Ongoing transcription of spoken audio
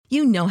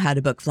You know how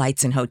to book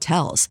flights and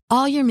hotels.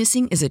 All you're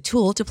missing is a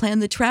tool to plan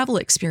the travel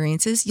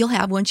experiences you'll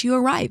have once you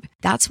arrive.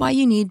 That's why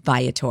you need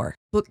Viator.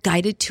 Book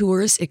guided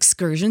tours,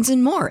 excursions,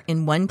 and more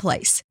in one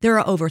place. There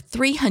are over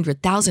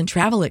 300,000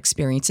 travel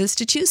experiences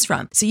to choose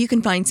from, so you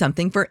can find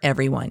something for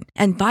everyone.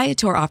 And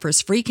Viator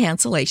offers free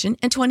cancellation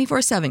and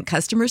 24/7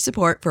 customer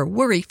support for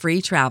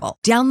worry-free travel.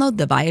 Download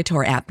the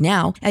Viator app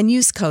now and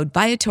use code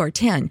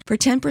Viator10 for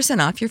 10%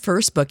 off your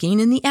first booking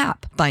in the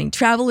app. Find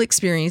travel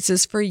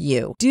experiences for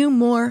you. Do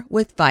more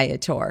with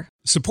Viator.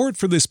 Support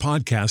for this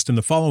podcast and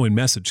the following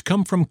message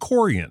come from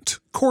Corient.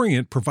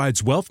 Corient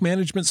provides wealth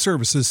management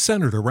services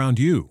centered around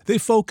you. They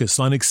focus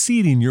on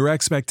exceeding your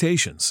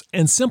expectations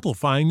and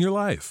simplifying your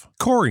life.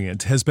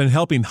 Corient has been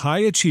helping high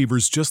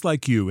achievers just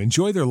like you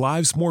enjoy their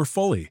lives more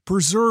fully,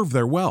 preserve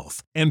their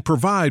wealth, and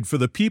provide for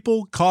the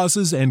people,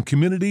 causes, and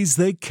communities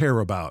they care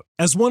about.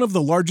 As one of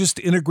the largest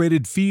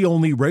integrated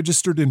fee-only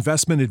registered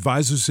investment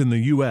advisors in the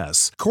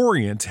U.S.,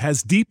 Corient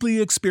has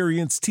deeply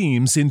experienced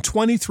teams in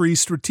 23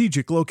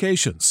 strategic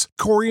locations.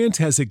 Corient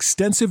has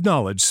extensive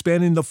knowledge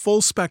spanning the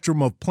full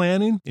spectrum of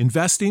planning,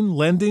 investing,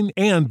 lending,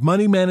 and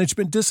money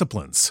management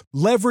disciplines.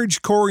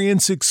 Leverage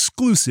Corient's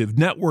exclusive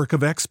network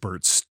of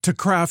experts to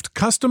craft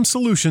custom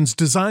solutions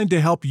designed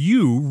to help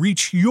you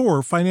reach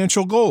your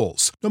financial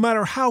goals, no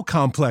matter how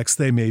complex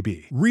they may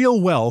be.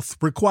 Real wealth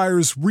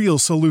requires real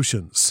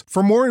solutions.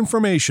 For more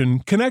information,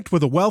 connect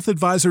with a wealth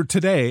advisor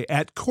today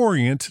at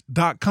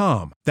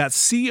Corient.com.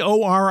 That's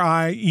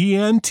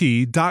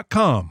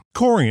Corient.com.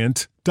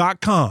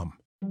 Corient.com.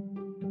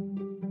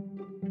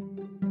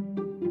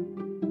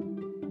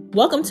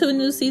 Welcome to a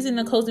new season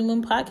of Cozy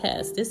Womb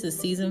Podcast. This is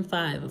season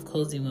 5 of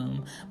Cozy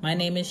Womb. My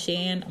name is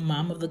Shan,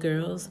 mom of the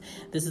girls.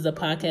 This is a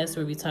podcast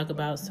where we talk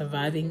about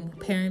surviving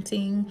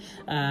parenting,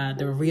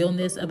 the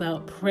realness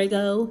about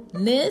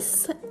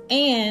preggo-ness,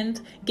 and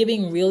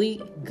giving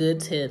really good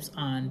tips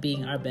on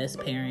being our best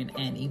parent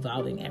and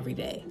evolving every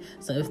day.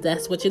 So if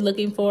that's what you're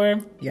looking for,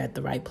 you're at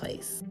the right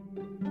place.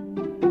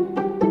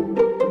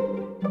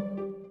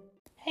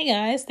 Hey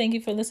guys, thank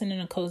you for listening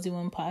to Cozy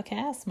Womb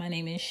Podcast. My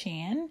name is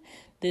Shan.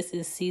 This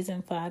is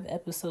season 5,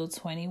 episode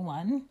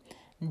 21.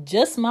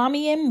 Just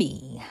mommy and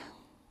me.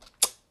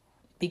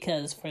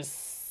 Because for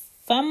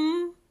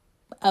some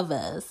of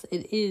us,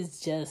 it is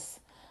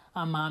just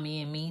a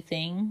mommy and me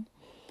thing.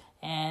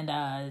 And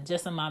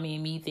just a mommy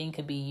and me thing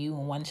could be you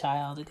and one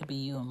child. It could be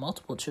you and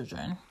multiple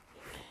children.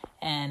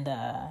 And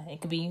it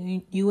could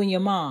be you and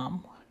your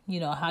mom, you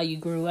know, how you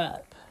grew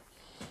up.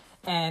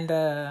 And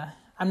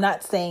I'm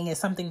not saying it's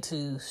something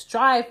to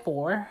strive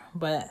for,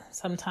 but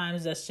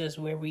sometimes that's just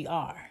where we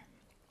are.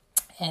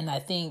 And I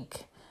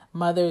think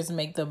mothers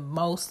make the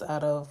most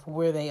out of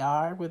where they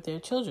are with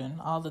their children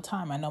all the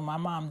time. I know my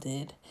mom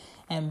did.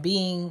 And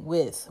being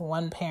with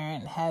one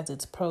parent has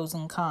its pros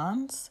and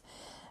cons.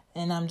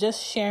 And I'm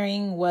just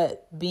sharing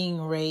what being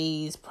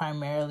raised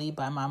primarily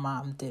by my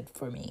mom did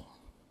for me.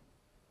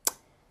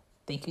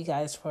 Thank you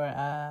guys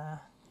for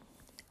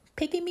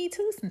picking me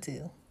to listen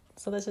to.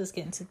 So let's just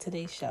get into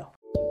today's show.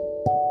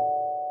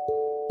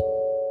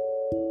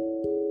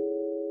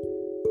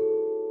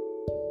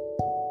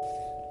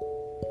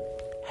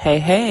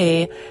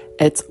 Hey,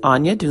 it's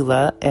Anya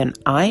Dula, and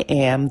I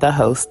am the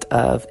host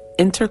of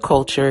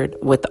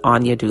Intercultured with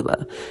Anya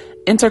Dula.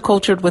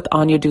 Intercultured with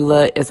Anya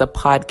Dula is a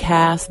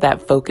podcast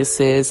that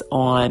focuses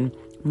on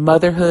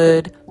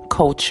motherhood,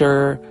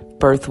 culture,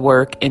 birth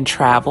work, and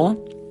travel.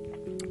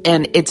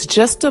 And it's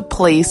just a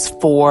place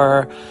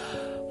for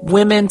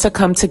women to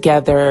come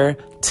together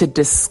to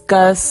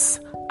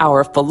discuss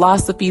our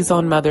philosophies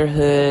on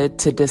motherhood,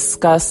 to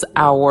discuss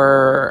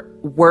our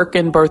work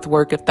and birth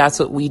work, if that's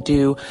what we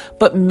do,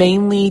 but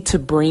mainly to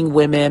bring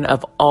women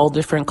of all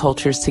different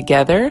cultures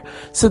together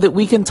so that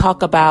we can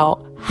talk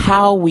about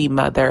how we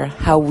mother,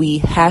 how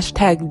we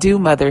 #do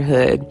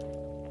motherhood,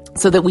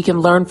 so that we can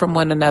learn from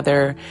one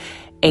another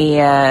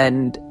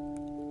and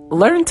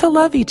learn to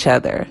love each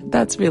other.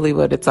 That's really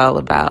what it's all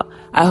about.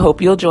 I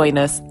hope you'll join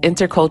us.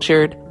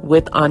 Intercultured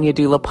with Anya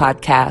Dula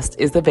podcast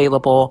is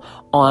available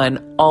on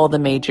all the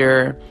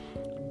major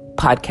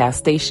podcast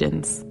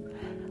stations.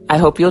 I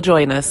hope you'll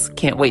join us.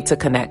 Can't wait to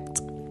connect.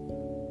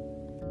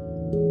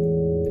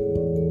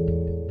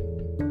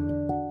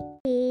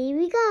 Here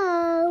we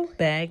go.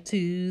 Back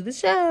to the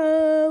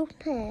show.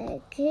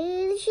 Back to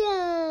the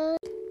show.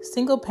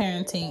 Single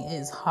parenting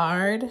is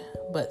hard,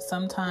 but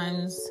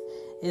sometimes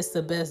it's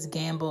the best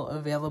gamble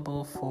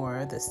available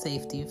for the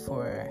safety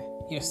for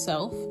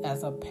yourself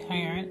as a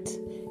parent.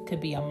 Could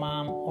be a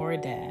mom or a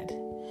dad,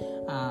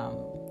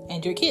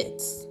 and your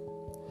kids.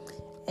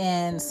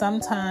 And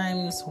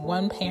sometimes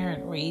one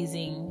parent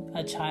raising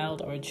a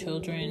child or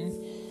children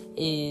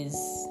is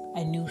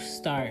a new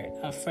start,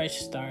 a fresh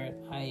start,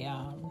 a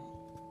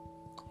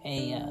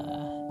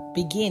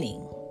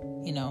beginning.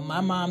 You know,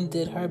 my mom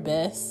did her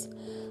best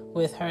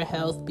with her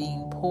health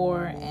being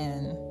poor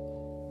and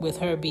with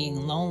her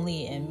being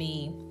lonely, and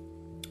me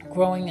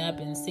growing up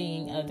and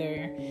seeing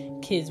other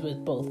kids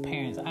with both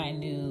parents. I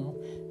knew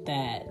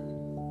that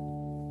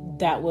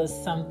that was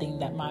something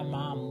that my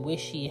mom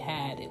wished she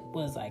had. It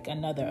was like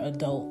another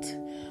adult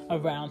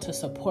around to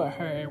support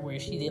her, where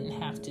she didn't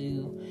have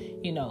to,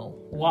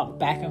 walk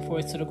back and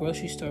forth to the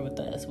grocery store with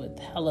us with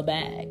hella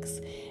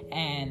bags,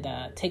 and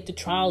take the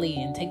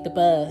trolley and take the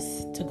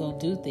bus to go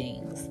do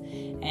things,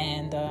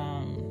 and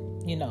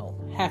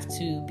have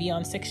to be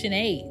on Section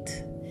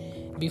 8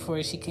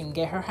 before she can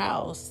get her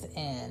house,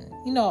 and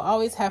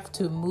always have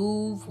to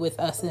move with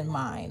us in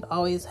mind,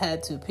 always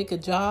had to pick a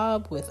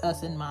job with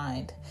us in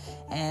mind.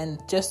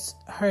 And just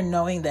her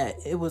knowing that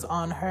it was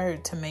on her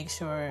to make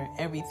sure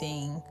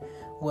everything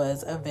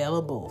was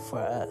available for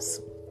us.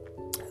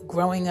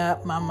 Growing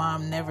up, my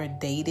mom never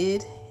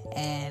dated,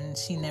 and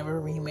she never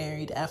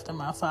remarried after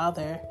my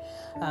father.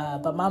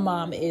 But my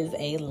mom is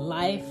a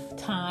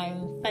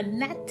lifetime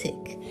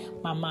fanatic.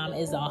 My mom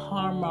is a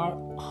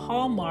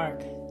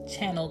Hallmark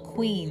Channel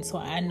queen, so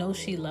I know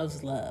she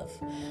loves love.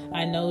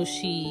 I know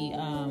she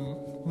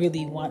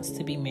really wants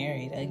to be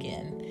married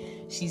again.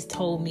 She's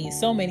told me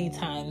so many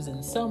times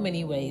in so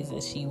many ways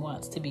that she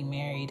wants to be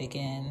married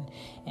again,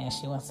 and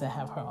she wants to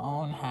have her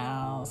own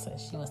house, and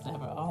she wants to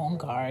have her own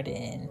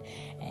garden,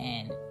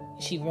 and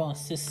she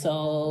wants to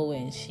sew,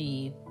 and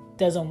she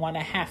doesn't want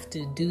to have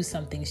to do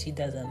something she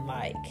doesn't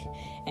like,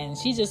 and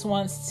she just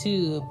wants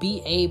to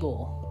be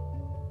able.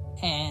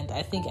 And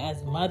I think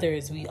as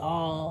mothers, we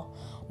all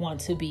want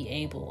to be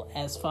able.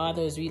 As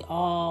fathers, we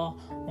all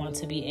want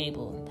to be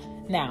able.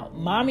 Now,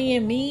 mommy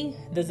and me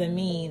doesn't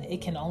mean it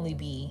can only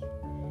be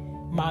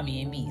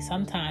mommy and me.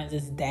 Sometimes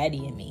it's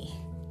daddy and me.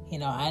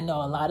 I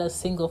know a lot of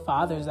single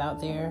fathers out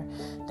there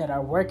that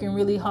are working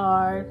really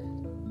hard,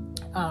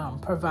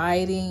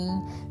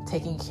 providing,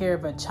 taking care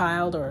of a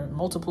child or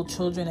multiple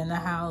children in the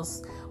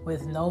house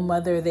with no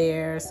mother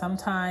there.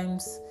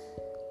 Sometimes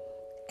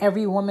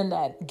every woman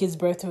that gives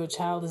birth to a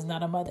child is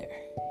not a mother.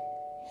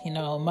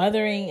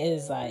 Mothering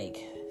is like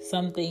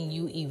something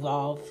you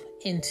evolve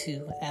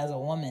into as a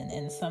woman.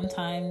 And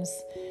sometimes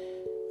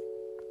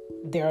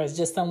there are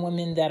just some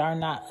women that are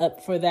not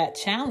up for that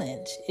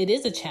challenge. It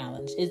is a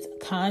challenge. It's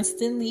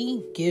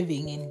constantly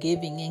giving and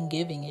giving and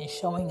giving and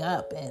showing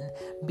up and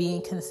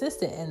being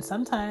consistent. And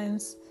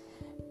sometimes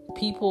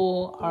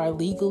people are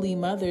legally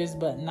mothers,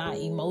 but not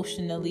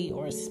emotionally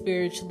or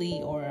spiritually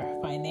or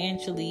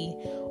financially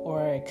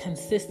or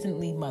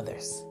consistently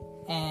mothers.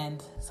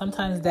 And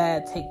sometimes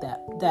dads take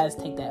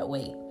that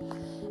weight.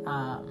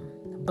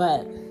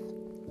 But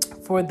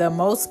for the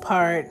most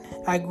part,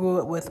 I grew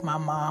up with my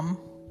mom,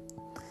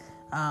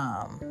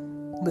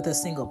 with a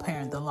single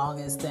parent, the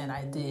longest than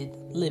I did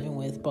living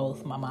with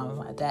both my mom and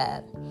my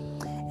dad.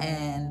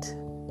 And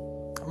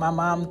my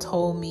mom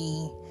told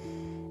me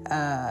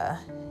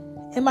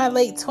in my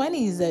late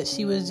 20s that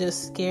she was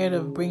just scared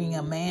of bringing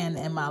a man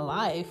in my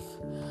life.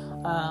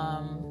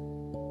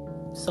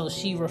 So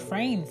she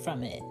refrained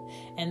from it.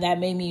 And that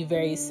made me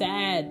very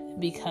sad,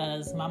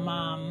 because my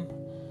mom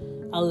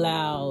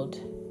allowed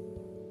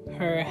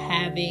her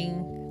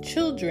having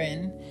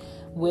children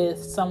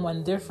with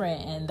someone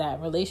different, and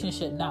that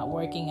relationship not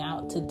working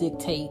out to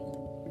dictate,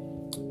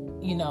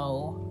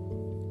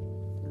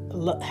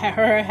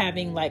 her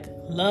having like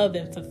love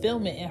and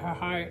fulfillment in her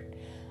heart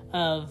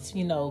of,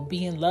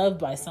 being loved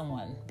by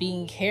someone,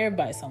 being cared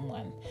by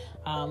someone,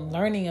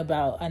 learning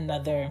about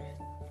another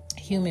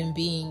human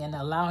being and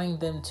allowing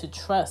them to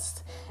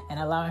trust and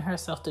allowing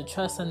herself to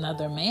trust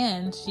another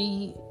man.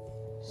 She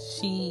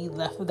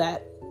left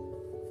that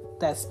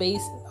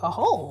space a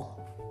hole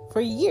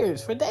for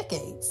years, for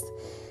decades.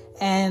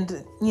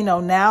 And,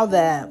 now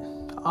that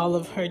all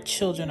of her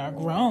children are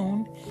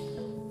grown,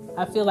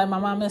 I feel like my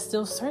mom is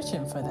still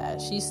searching for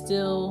that. She's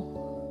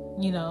still,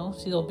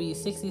 she'll be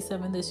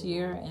 67 this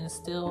year and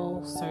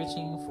still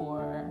searching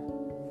for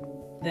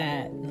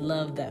that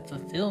love, that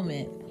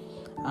fulfillment.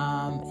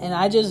 And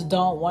I just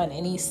don't want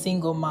any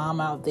single mom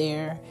out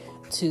there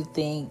to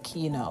think,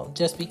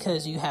 just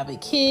because you have a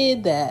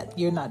kid that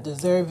you're not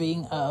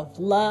deserving of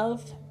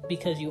love,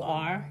 because you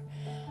are,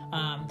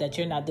 that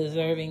you're not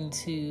deserving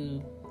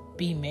to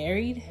be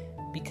married,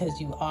 because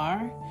you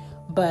are.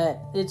 But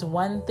it's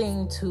one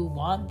thing to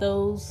want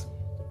those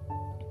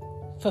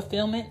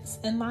fulfillments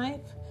in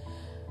life,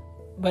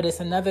 but it's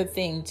another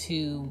thing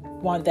to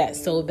want that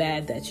so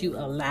bad that you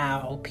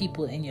allow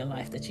people in your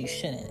life that you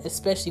shouldn't,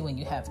 especially when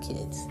you have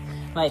kids.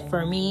 Like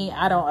for me,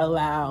 I don't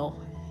allow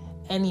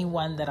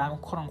anyone that I'm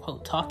quote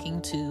unquote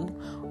talking to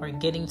or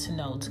getting to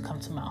know to come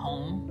to my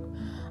home.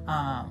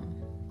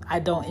 I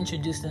don't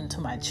introduce them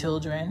to my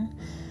children.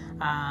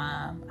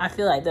 I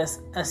feel like that's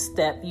a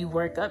step you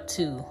work up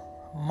to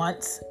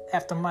months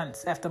after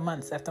months after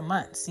months after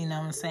months. You know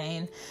what I'm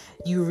saying?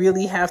 You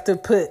really have to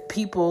put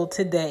people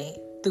today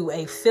through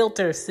a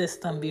filter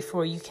system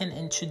before you can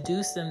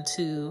introduce them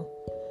to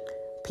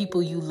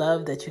people you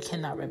love that you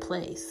cannot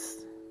replace.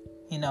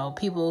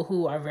 People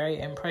who are very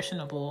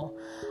impressionable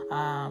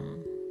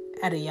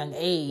at a young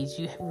age.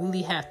 You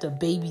really have to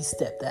baby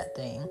step that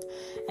thing.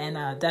 And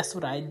that's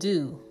what I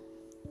do.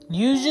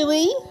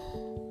 Usually,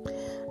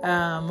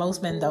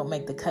 most men don't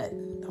make the cut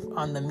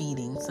on the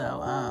meeting. So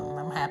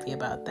I'm happy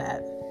about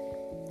that.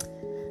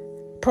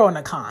 Pro and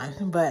a con.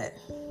 But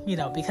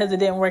because it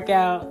didn't work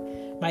out,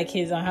 my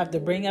kids don't have to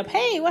bring up,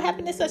 hey, what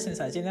happened to such and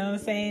such? You know what I'm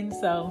saying?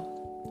 So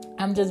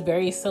I'm just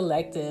very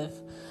selective.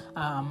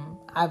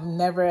 I've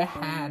never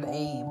had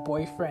a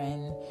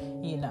boyfriend,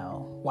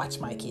 watch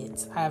my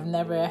kids. I've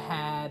never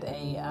had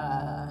a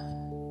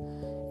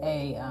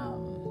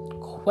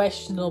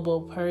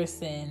questionable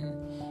person,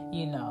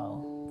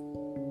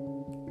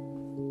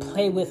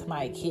 play with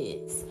my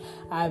kids.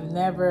 I've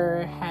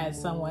never had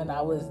someone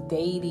I was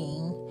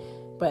dating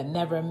but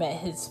never met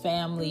his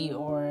family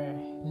or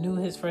knew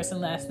his first and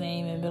last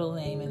name and middle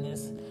name and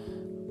his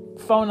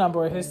phone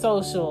number or his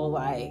social,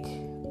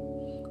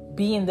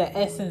 being the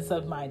essence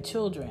of my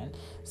children.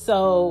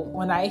 So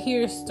when I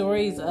hear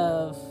stories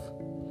of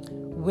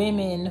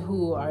women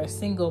who are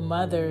single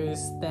mothers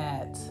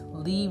that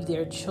leave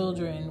their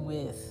children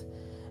with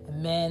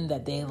men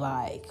that they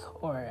like,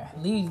 or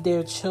leave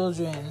their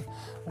children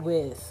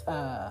with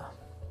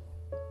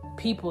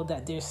people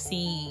that they're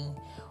seeing,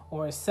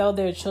 or sell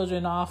their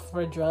children off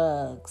for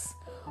drugs,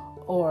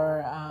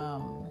 or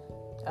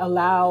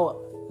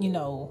allow,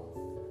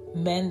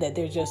 men that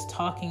they're just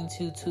talking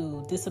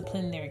to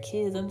discipline their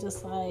kids, I'm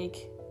just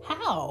like,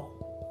 how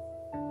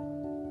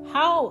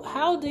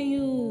do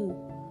you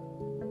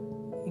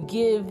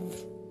give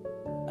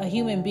a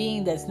human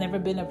being that's never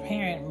been a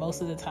parent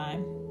most of the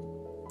time,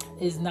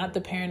 is not the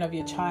parent of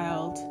your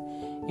child,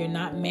 you're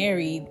not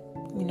married,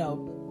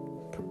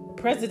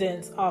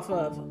 precedence off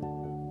of,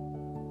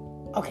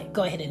 okay,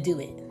 go ahead and do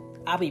it,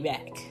 I'll be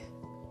back,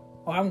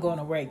 or I'm going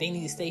to work, they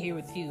need to stay here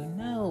with you.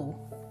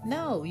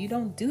 No, you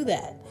don't do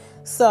that.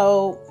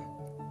 So,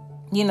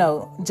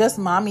 just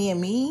mommy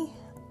and me,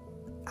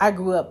 I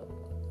grew up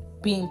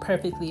being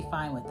perfectly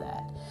fine with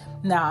that.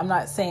 Now, I'm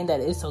not saying that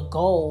it's a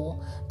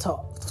goal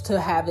to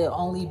have it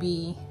only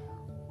be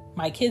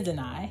my kids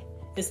and I.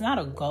 It's not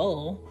a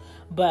goal,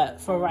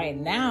 but for right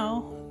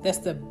now, that's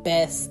the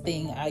best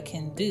thing I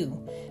can do,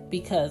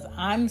 because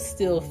I'm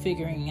still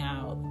figuring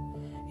out,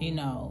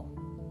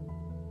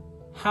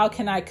 how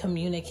can I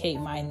communicate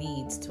my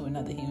needs to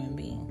another human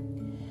being?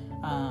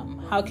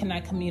 How can I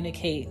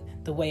communicate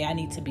the way I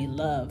need to be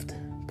loved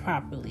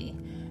properly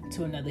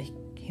to another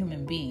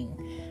human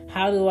being?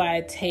 How do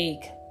I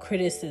take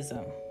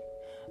criticism?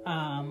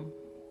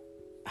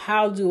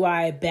 How do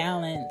I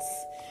balance,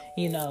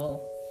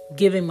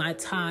 giving my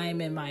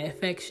time and my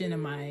affection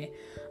and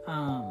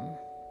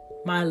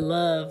my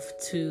love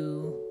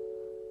to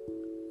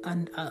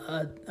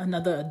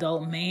another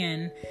adult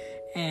man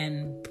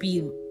and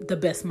be the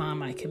best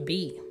mom I can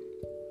be?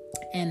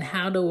 And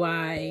how do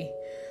I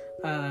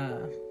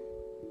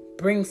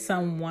bring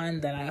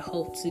someone that I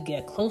hope to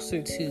get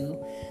closer to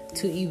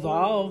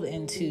evolve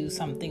into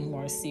something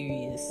more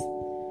serious?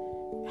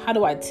 How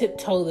do I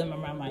tiptoe them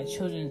around my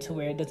children to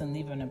where it doesn't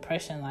leave an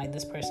impression like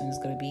this person is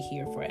going to be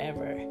here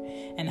forever?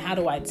 And how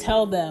do I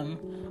tell them,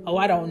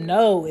 I don't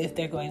know if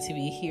they're going to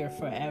be here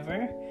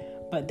forever,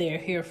 but they're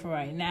here for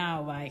right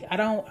now. Like, I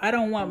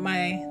don't want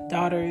my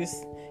daughters,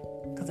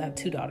 because I have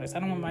 2 daughters, I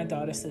don't want my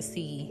daughters to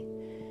see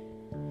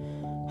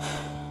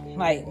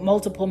like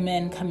multiple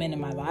men come in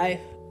and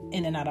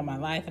out of my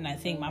life. And I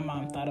think my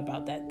mom thought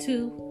about that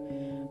too.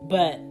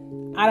 But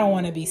I don't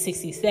want to be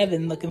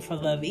 67 looking for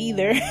love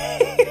either.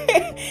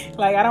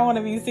 Like, I don't want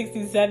to be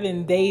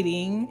 67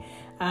 dating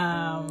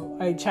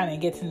or trying to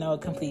get to know a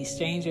complete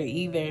stranger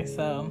either.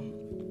 So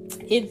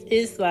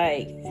it's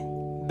like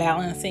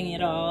balancing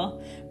it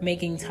all,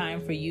 making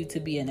time for you to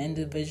be an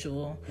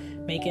individual,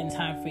 making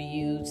time for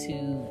you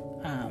to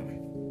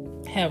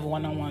have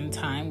one-on-one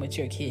time with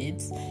your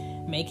kids,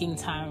 making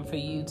time for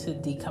you to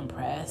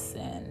decompress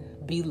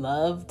and be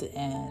loved,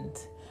 and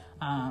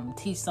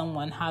teach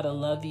someone how to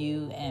love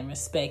you and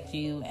respect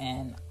you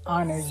and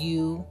honor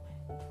you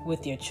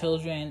with your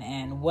children.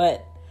 And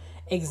what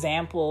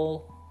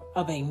example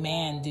of a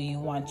man do you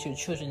want your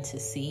children to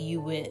see you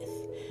with?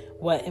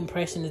 What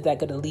impression is that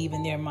going to leave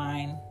in their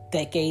mind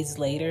decades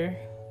later,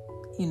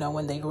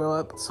 when they grow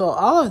up? So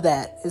all of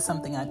that is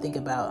something I think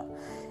about.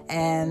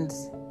 And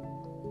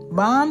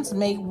moms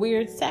make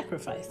weird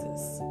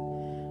sacrifices,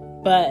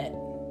 but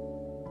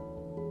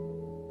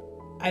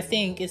I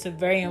think it's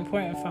very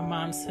important for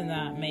moms to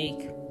not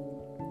make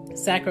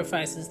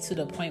sacrifices to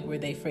the point where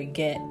they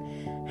forget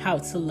how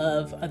to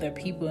love other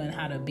people and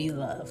how to be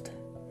loved.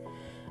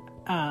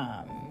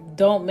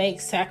 Don't make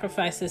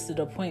sacrifices to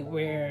the point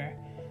where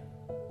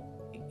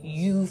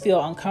you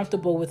feel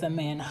uncomfortable with a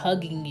man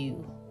hugging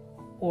you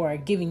or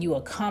giving you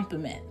a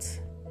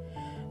compliment.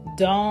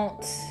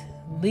 Don't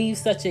leave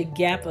such a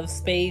gap of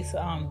space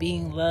on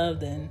being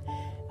loved and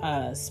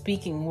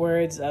speaking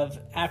words of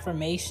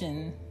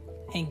affirmation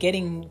and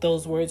getting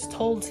those words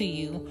told to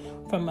you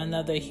from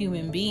another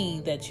human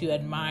being that you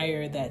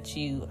admire, that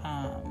you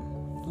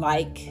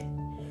like,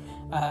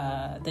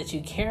 that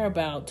you care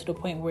about, to the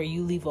point where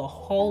you leave a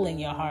hole in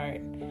your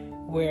heart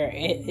where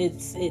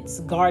it's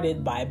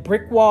guarded by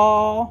brick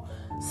wall,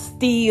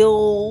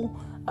 steel,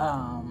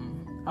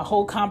 a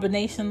whole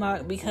combination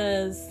lock.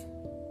 Because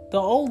the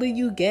older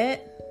you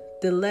get,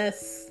 the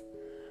less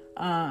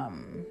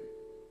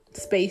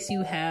space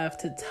you have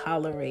to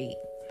tolerate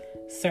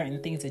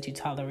certain things that you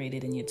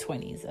tolerated in your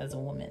 20s as a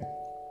woman.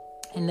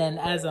 And then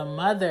as a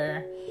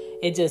mother,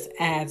 it just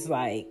adds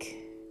like,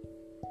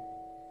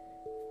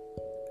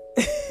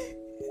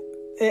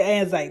 it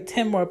adds like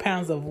 10 more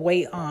pounds of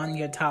weight on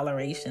your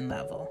toleration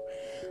level.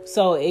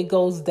 So it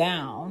goes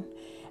down.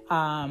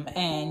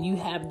 And you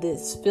have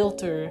this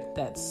filter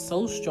that's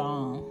so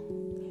strong.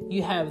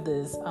 You have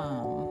this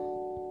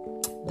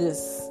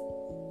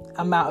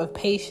amount of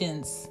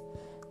patience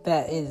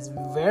that is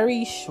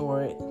very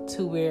short,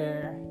 to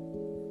where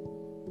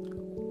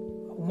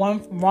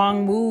one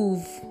wrong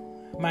move,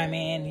 my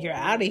man, you're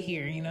out of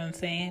here. You know what I'm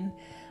saying?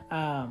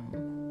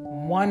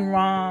 One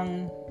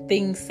wrong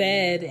thing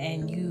said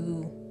and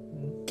you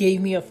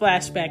gave me a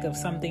flashback of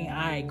something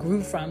I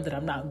grew from that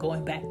I'm not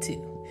going back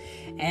to.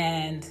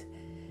 And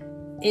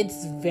it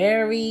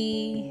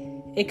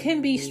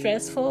can be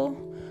stressful,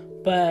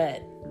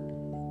 but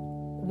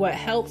what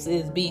helps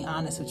is being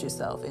honest with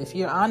yourself. If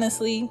you're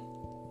honestly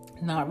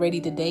not ready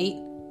to date,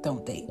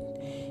 don't date.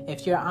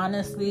 If you're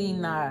honestly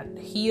not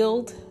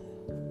healed,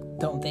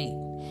 don't date.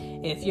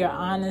 If you're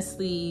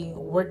honestly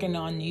working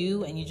on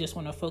you and you just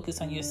want to focus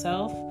on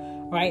yourself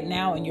right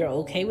now and you're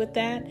okay with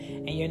that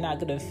and you're not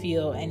going to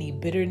feel any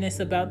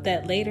bitterness about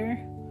that later,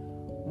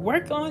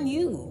 work on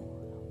you.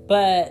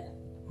 But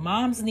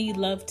moms need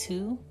love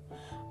too.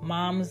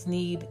 Moms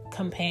need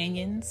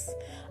companions.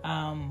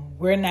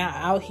 We're not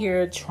out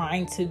here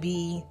trying to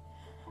be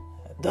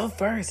the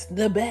first,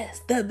 the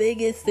best, the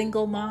biggest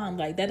single mom.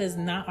 Like, that is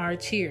not our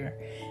cheer.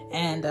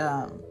 And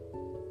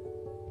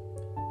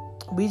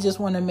we just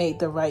want to make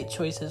the right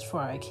choices for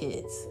our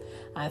kids.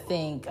 I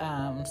think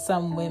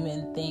some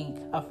women think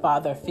a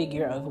father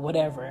figure of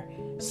whatever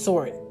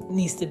sort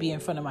needs to be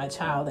in front of my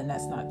child, and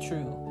that's not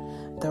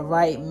true. The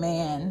right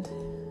man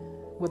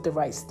with the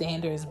right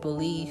standards,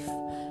 belief,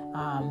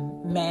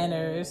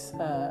 manners,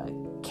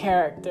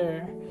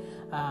 character,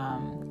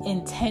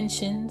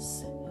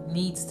 intentions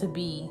needs to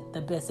be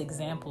the best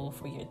example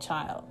for your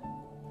child.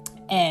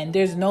 And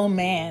there's no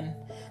man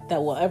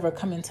that will ever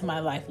come into my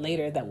life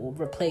later that will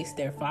replace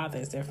their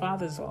fathers. Their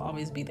fathers will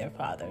always be their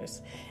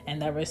fathers,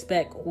 and that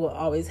respect will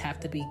always have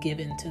to be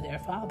given to their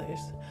fathers.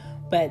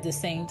 But at the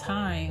same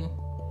time,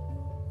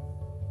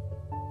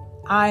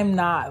 I'm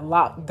not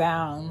locked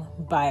down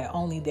by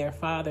only their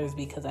fathers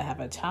because I have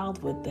a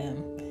child with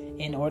them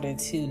in order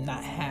to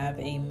not have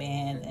a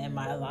man in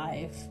my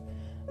life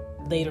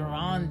later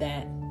on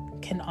that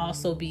can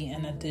also be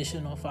an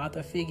additional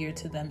father figure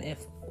to them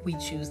if we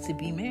choose to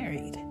be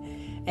married.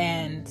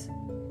 And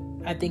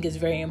I think it's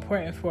very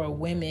important for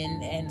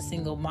women and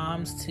single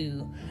moms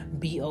to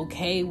be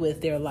okay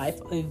with their life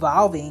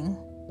evolving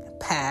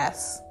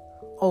past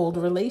old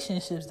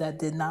relationships that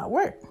did not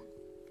work.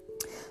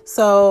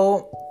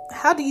 So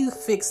how do you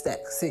fix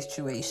that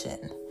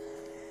situation?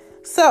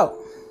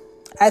 So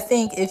I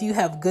think if you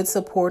have good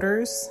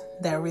supporters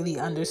that really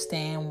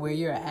understand where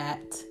you're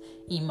at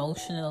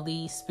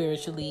emotionally,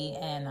 spiritually,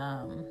 and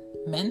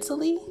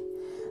mentally,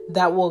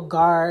 that will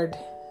guard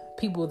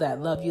people that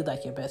love you,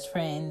 like your best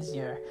friends,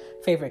 your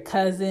favorite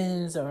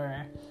cousins,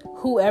 or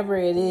whoever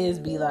it is,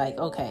 be like,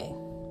 okay,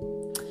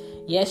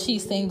 yes,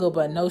 she's single,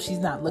 but no, she's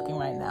not looking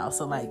right now.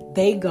 So like,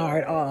 they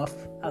guard off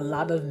a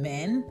lot of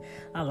men.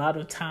 A lot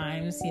of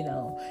times,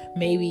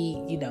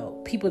 maybe,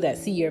 people that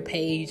see your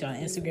page on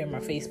Instagram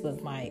or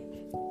Facebook might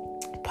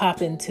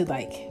pop into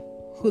like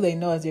who they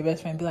know as your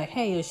best friend, be like,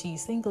 hey, is she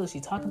single? Is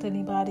she talking to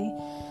anybody?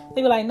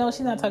 They be like, no,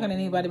 she's not talking to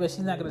anybody, but she's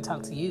not going to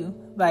talk to you.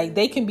 Like,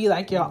 they can be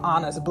like your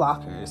honest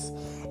blockers.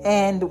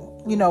 And,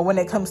 when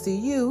it comes to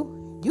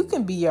you, you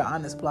can be your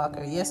honest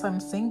blocker. Yes, I'm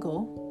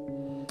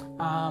single.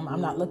 I'm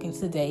not looking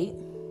to date.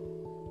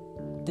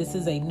 This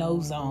is a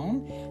no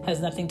zone. Has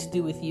nothing to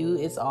do with you.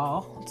 It's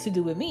all to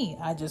do with me.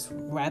 I just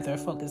rather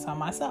focus on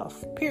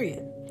myself,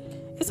 period.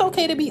 It's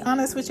okay to be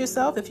honest with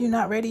yourself. If you're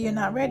not ready, you're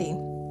not ready.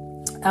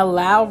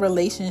 Allow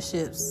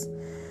relationships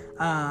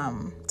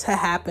to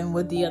happen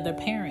with the other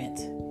parent,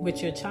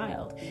 with your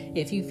child.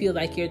 If you feel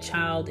like your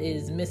child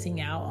is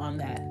missing out on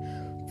that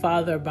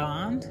father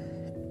bond,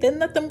 then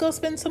let them go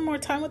spend some more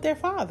time with their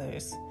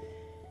fathers.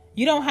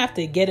 You don't have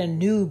to get a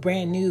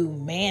brand new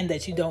man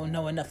that you don't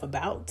know enough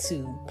about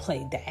to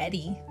play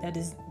daddy.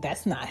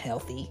 That's not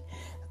healthy.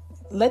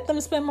 Let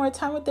them spend more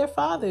time with their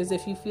fathers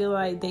if you feel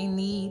like they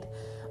need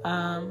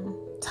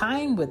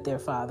time with their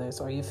fathers,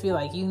 or you feel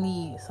like you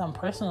need some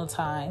personal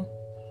time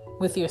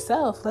with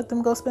yourself. Let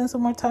them go spend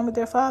some more time with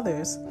their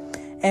fathers,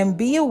 and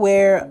be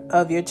aware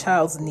of your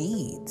child's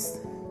needs.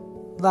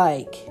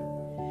 Like,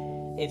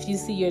 if you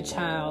see your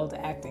child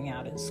acting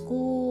out in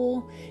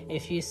school,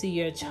 if you see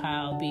your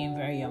child being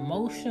very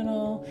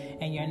emotional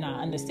and you're not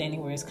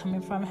understanding where it's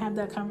coming from, have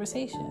that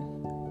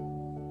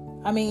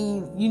conversation. I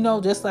mean,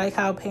 just like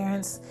how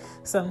parents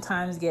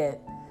sometimes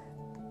get,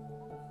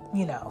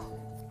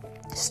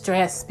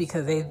 stressed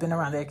because they've been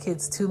around their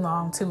kids too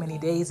long, too many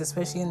days,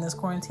 especially in this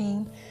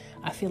quarantine.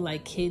 I feel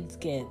like kids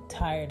get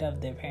tired of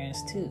their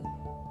parents too.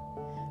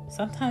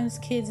 Sometimes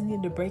kids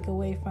need to break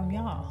away from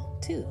y'all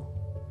too.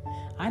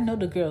 I know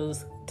the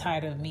girls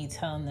tired of me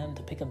telling them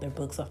to pick up their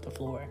books off the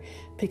floor,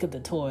 pick up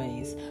the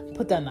toys,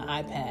 put down the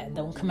iPad.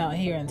 Don't come out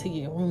here until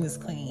your room is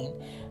clean.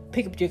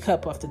 Pick up your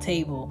cup off the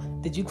table.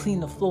 Did you clean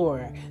the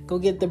floor? Go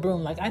get the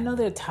broom. Like, I know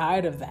they're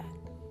tired of that.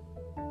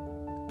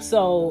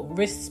 So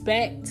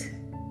respect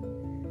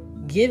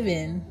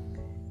given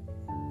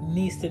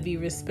needs to be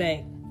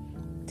respect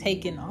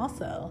taken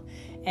also.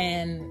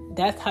 And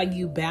that's how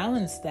you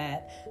balance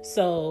that.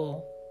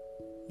 So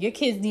your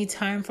kids need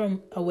time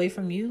away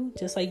from you,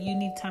 just like you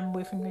need time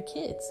away from your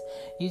kids.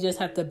 You just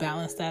have to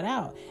balance that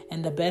out.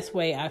 And the best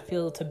way I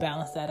feel to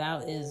balance that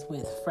out is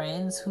with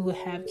friends who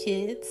have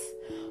kids,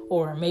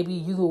 or maybe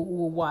you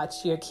will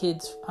watch your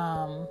kids,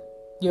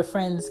 your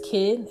friend's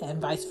kid, and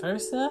vice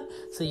versa.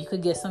 So you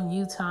could get some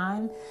you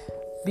time,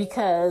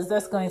 because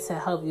that's going to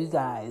help you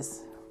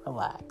guys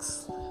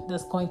relax.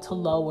 That's going to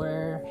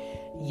lower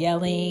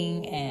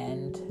yelling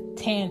and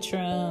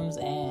tantrums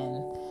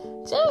and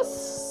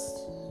just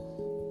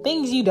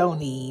things you don't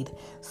need.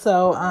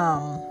 So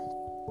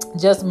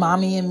just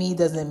mommy and me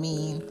doesn't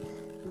mean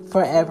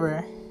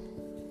forever.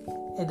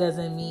 It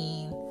doesn't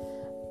mean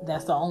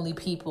that's the only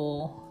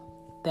people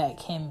that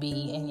can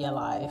be in your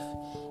life.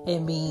 It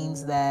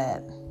means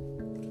that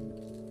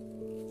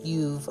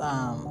you've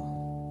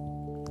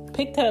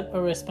picked up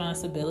a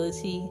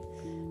responsibility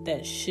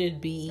that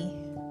should be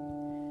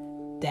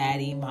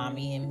daddy,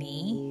 mommy, and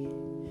me,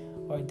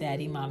 or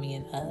daddy, mommy,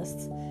 and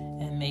us.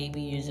 And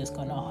maybe you're just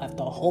going to have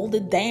to hold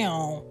it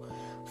down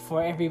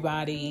for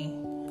everybody,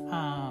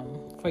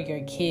 for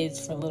your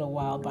kids for a little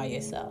while by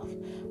yourself.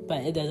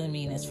 But it doesn't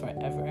mean it's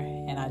forever.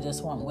 And I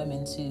just want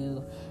women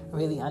to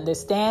really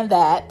understand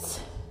that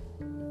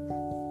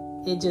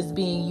it just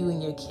being you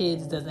and your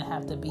kids doesn't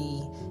have to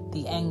be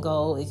the end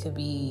goal. It could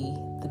be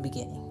the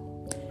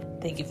beginning.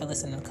 Thank you for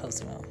listening to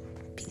Cozy Womb.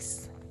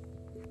 Peace.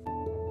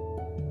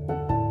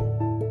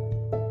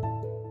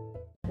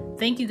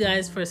 Thank you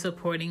guys for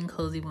supporting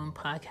Cozy Womb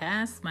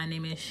Podcast. My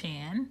name is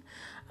Shan.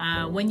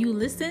 When you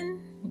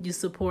listen, you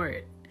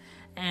support.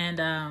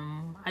 And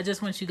I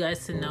just want you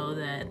guys to know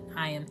that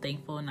I am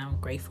thankful and I'm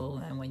grateful.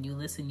 And when you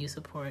listen, you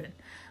support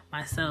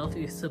myself,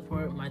 you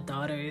support my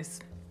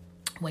daughters.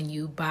 When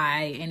you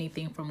buy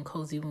anything from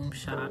Cozy Womb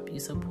Shop, you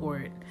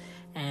support.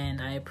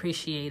 And I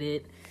appreciate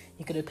it.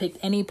 You could have picked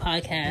any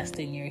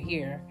podcast and you're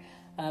here.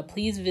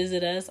 Please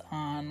visit us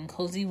on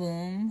Cozy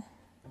Womb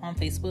on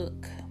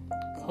Facebook,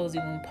 Cozy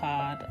Womb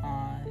Pod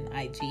on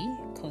IG,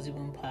 Cozy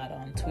Womb Pod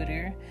on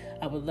Twitter.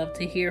 I would love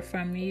to hear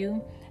from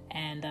you.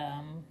 And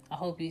I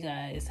hope you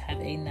guys have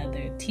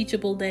another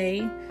teachable day,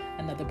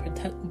 another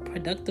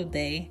productive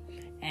day.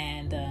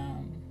 And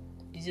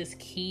you just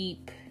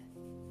keep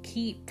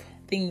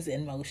things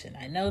in motion.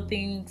 I know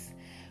things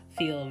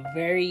feel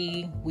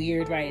very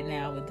weird right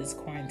now with this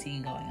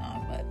quarantine going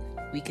on, but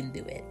we can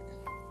do it.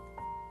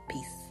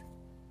 Peace.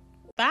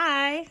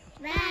 Bye.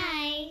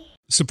 Bye.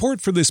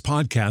 Support for this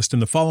podcast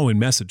and the following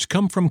message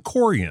come from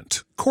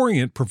Corient.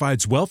 Corient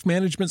provides wealth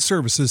management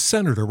services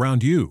centered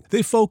around you.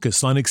 They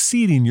focus on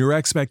exceeding your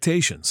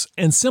expectations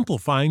and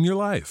simplifying your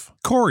life.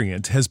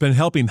 Corient has been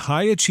helping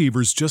high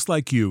achievers just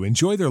like you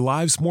enjoy their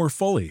lives more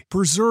fully,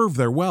 preserve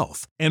their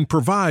wealth, and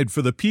provide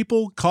for the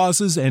people,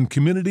 causes, and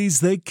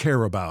communities they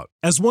care about.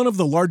 As one of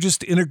the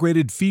largest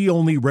integrated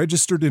fee-only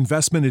registered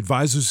investment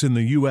advisors in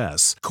the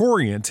U.S.,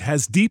 Corient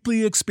has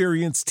deeply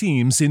experienced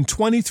teams in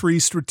 23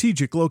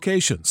 strategic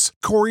locations.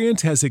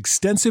 Corient has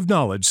extensive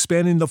knowledge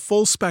spanning the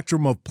full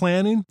spectrum of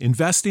planning,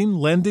 investing,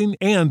 lending,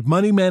 and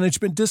money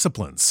management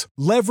disciplines.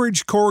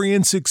 Leverage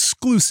Corient's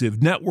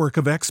exclusive network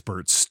of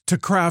experts to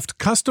craft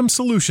custom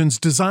solutions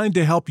designed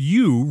to help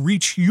you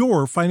reach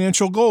your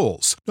financial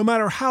goals, no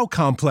matter how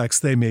complex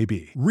they may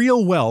be.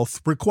 Real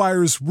wealth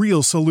requires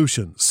real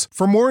solutions.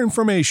 For more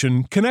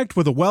information, connect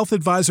with a wealth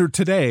advisor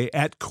today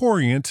at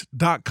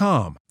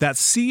Corient.com.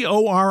 That's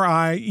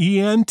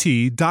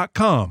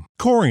Corient.com.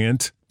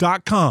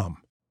 Corient.com.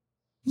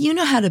 You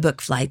know how to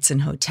book flights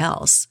and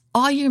hotels.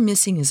 All you're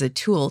missing is a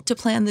tool to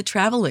plan the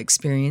travel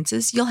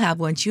experiences you'll have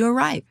once you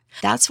arrive.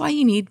 That's why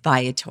you need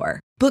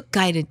Viator. Book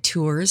guided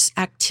tours,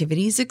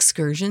 activities,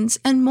 excursions,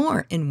 and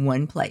more in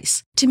one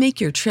place to make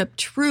your trip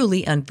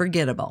truly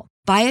unforgettable.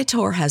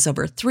 Viator has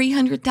over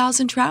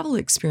 300,000 travel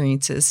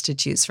experiences to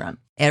choose from.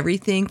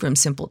 Everything from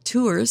simple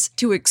tours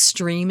to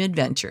extreme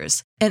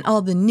adventures and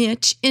all the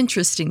niche,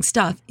 interesting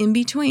stuff in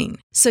between.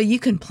 So you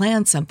can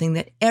plan something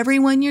that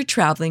everyone you're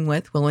traveling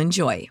with will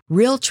enjoy.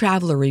 Real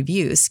traveler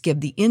reviews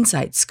give the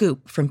inside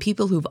scoop from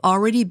people who've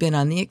already been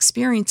on the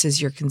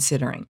experiences you're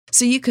considering.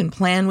 So you can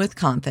plan with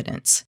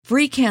confidence.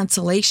 Free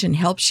cancellation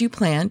helps you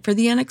plan for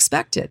the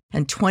unexpected.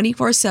 And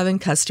 24/7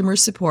 customer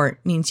support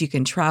means you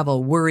can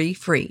travel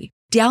worry-free.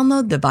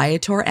 Download the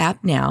Viator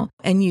app now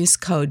and use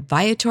code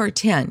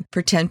Viator10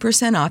 for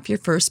 10% off your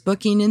first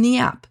booking in the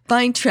app.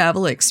 Find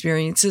travel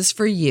experiences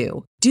for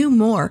you. Do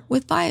more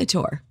with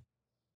Viator.